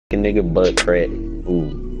nigga butt crack.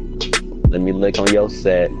 Ooh. Let me lick on your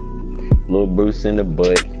set. Little Bruce in the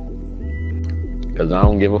butt. Cause I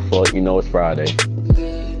don't give a fuck, you know it's Friday.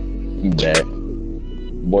 You bet.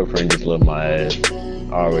 Boyfriend just love my ass.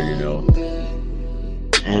 I already know.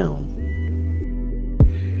 Damn.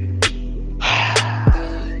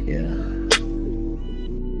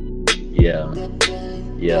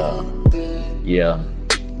 Yeah.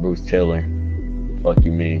 Bruce Tiller. Fuck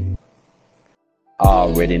you mean? I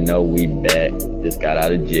already know we back. Just got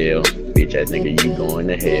out of jail. Bitch ass nigga, you going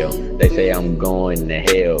to hell. They say I'm going to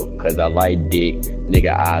hell cause I like dick.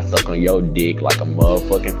 Nigga, I suck on your dick like a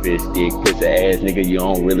motherfucking fish stick. Pussy ass nigga, you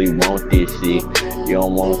don't really want this shit. You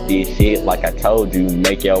don't want this shit like I told you.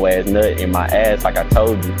 Make your ass nut in my ass like I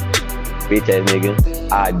told you. Bitch ass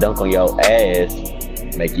nigga, I dunk on your ass.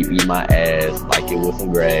 Make you eat my ass like it was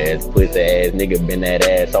some grass. Pussy ass nigga, bend that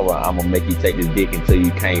ass over. I'ma make you take this dick until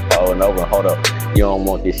you can't fall over. Hold up, you don't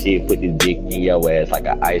want this shit. Put this dick in your ass like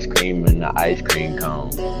an ice cream in an ice cream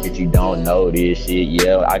cone. If you don't know this shit,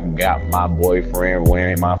 yeah, I got my boyfriend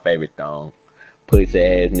wearing my favorite thong. Pussy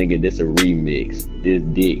ass nigga, this a remix. This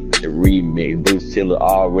dick, the remix. Bruce Tiller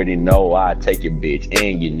already know I take your bitch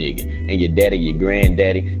and your nigga and your daddy, your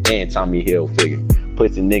granddaddy, and Tommy Hilfiger.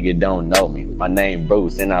 Pussy nigga don't know me. My name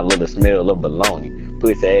Bruce and I love the smell of bologna.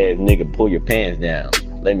 Pussy ass nigga, pull your pants down.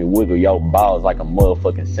 Let me wiggle your balls like a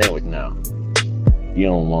motherfucking sandwich now. You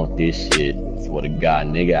don't want this shit. Swear to God,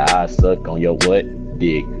 nigga, I suck on your what?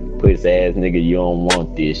 Dick. Pussy ass nigga, you don't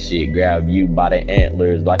want this shit. Grab you by the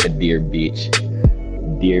antlers like a deer bitch.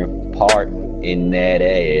 Deer part in that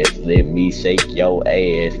ass. Let me shake your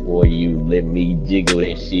ass for you. Let me jiggle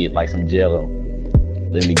that shit like some jello.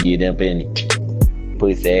 Let me get up in it.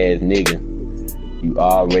 Pussy ass nigga, you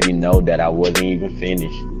already know that I wasn't even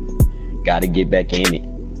finished. Gotta get back in it.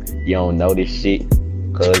 You don't know this shit,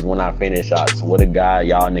 cause when I finish, I swear to God,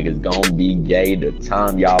 y'all niggas gon' be gay the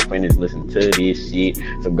time y'all finish listening to this shit.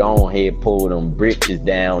 So go ahead, pull them britches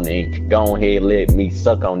down and go ahead, let me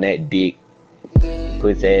suck on that dick.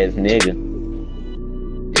 Pussy ass nigga,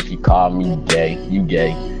 if you call me gay, you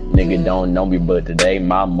gay. Nigga don't know me, but today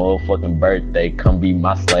my motherfucking birthday. Come be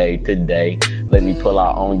my slave today. Let me pull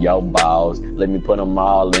out on your balls. Let me put them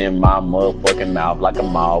all in my motherfucking mouth like a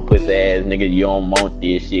mall. Pussy ass nigga, you don't want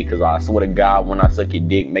this shit. Cause I swear to God, when I suck your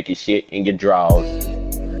dick, make your shit in your drawers.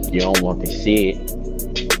 You don't want this shit.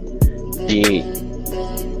 Dick,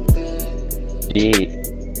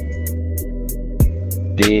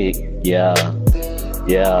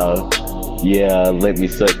 yeah, let me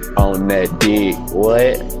suck on that dick.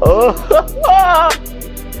 What?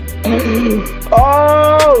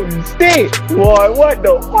 Oh, stick, boy, what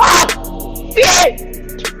the fuck?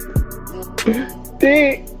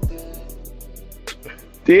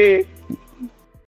 Dick.